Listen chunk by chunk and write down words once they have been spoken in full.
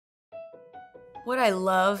What I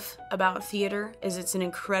love about theater is it's an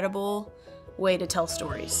incredible way to tell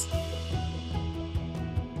stories.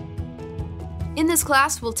 In this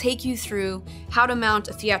class, we'll take you through how to mount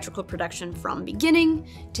a theatrical production from beginning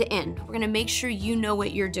to end. We're gonna make sure you know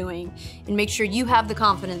what you're doing and make sure you have the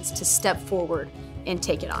confidence to step forward and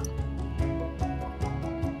take it on.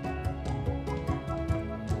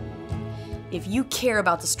 If you care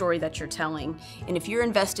about the story that you're telling, and if you're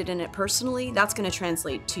invested in it personally, that's gonna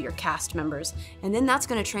translate to your cast members, and then that's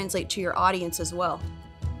gonna translate to your audience as well.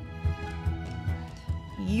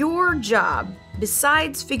 Your job,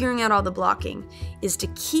 besides figuring out all the blocking, is to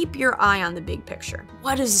keep your eye on the big picture.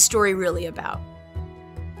 What is the story really about?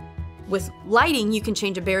 With lighting, you can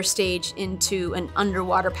change a bare stage into an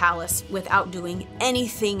underwater palace without doing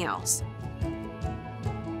anything else.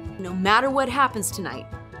 No matter what happens tonight,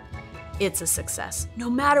 it's a success.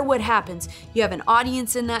 No matter what happens, you have an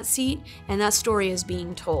audience in that seat, and that story is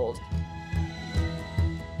being told.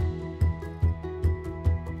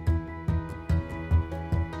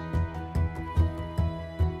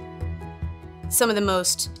 Some of the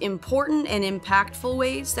most important and impactful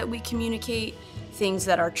ways that we communicate things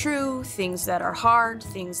that are true, things that are hard,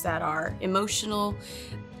 things that are emotional.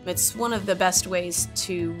 It's one of the best ways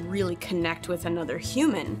to really connect with another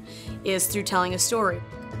human is through telling a story.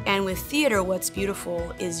 And with theater, what's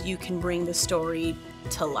beautiful is you can bring the story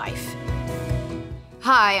to life.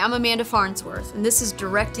 Hi, I'm Amanda Farnsworth, and this is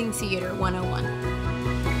Directing Theater 101.